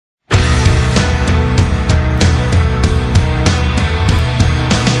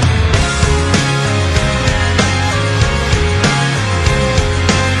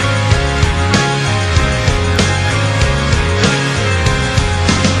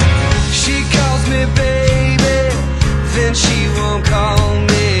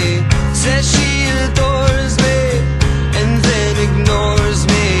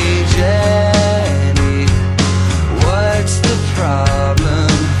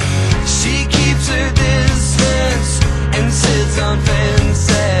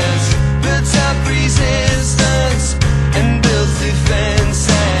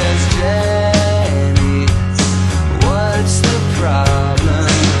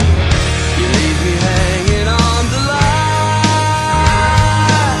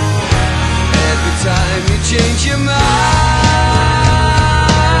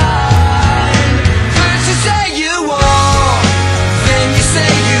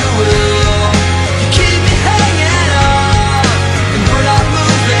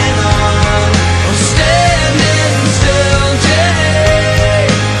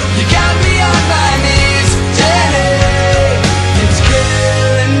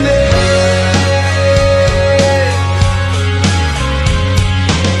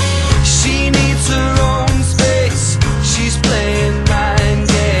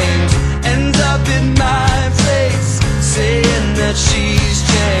she's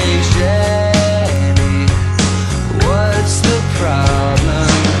changed, Jenny. What's the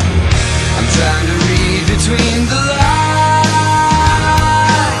problem? I'm trying to read between the lines.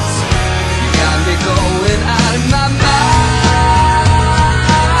 You got me going out of my mind.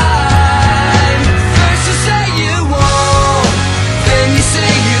 First you say you won't, then you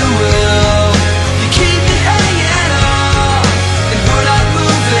say you will. You keep me hanging on, and we're not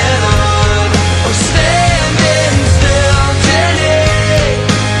moving on or standing still, Jenny.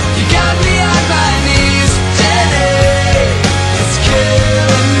 You got me on my knees, Jenny. It's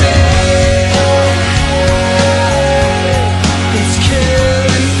killing me. It's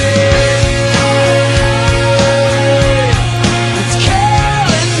killing me. It's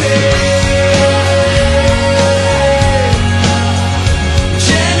killing me.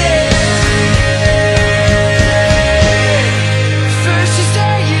 Jenny. First you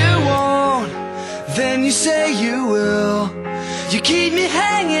say you won't, then you say you will. You keep me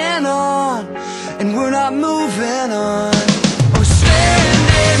hanging on, and we're not moving on or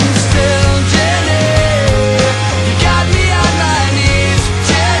standing still, Jenny. You got me on my knees,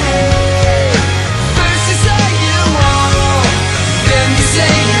 Jenny. First you say you won't, then you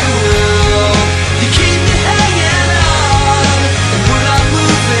say you will. You keep me hanging on, and we're not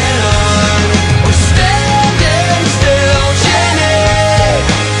moving on or standing still, Jenny.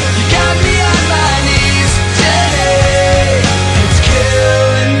 You got me on my knees, Jenny. It's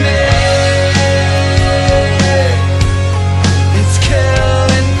killing me. It's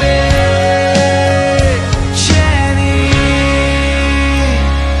killing me, Jenny.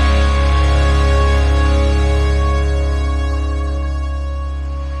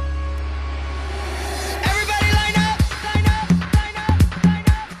 Everybody line up, line up, line up, line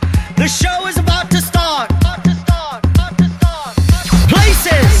up. The show is about to start.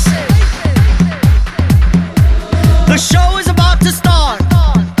 Places. The show is about to start.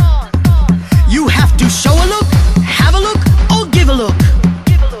 You have to show a look, have a look, or give a look.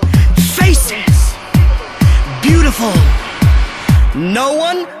 Faces. Beautiful. No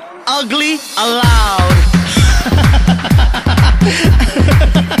one ugly allowed.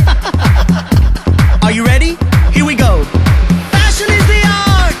 Are you ready? Here we go. Fashion is the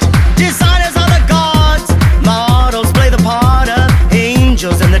art. Designers are the gods. Models play the part of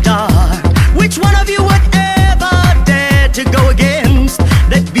angels in the dark. Which one of you would ever dare to go against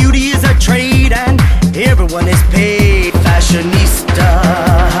that beauty is a trade and everyone is paid? Fashionista.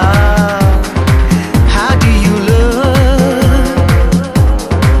 How do you look?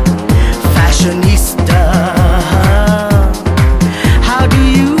 Fashionista. How do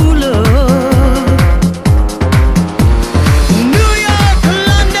you look? New York,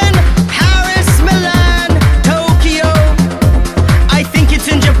 London, Paris, Milan, Tokyo. I think it's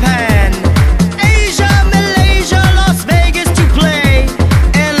in Japan. Asia, Malaysia, Las Vegas to play.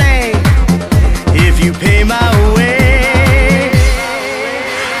 LA, if you pay my way.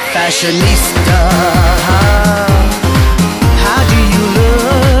 Fashionista. How do you look?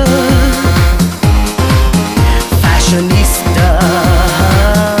 Fashionista.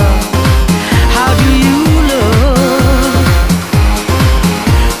 How do you look?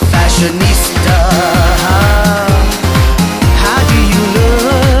 Fashionista. How do you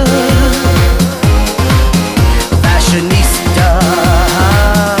look? Fashionista.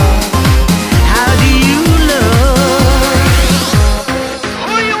 How do you look?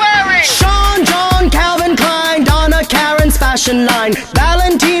 Who are you wearing? Sean, John, Calvin Klein, Donna Karen's fashion line,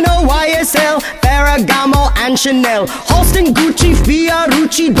 Valentino, YSL, Ferragamo and Chanel, Halston, Gucci,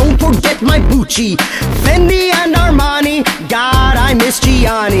 Fiorucci, don't forget my Gucci, Fendi and Armani, God I miss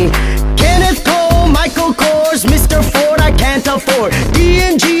Gianni, Kenneth Cole, Michael Kors, Mr. Ford I can't afford,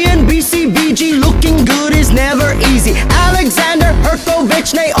 D&G and BCBG, looking good is never easy, Alexander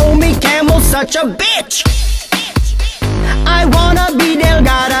Herkovich, Naomi Campbell, such a bitch. I wanna be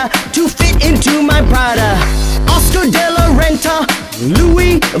Delgada to fit into my Prada. Oscar de la Renta,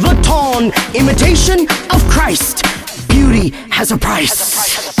 Louis Vuitton, imitation of Christ. Beauty has a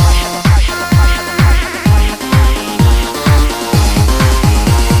price.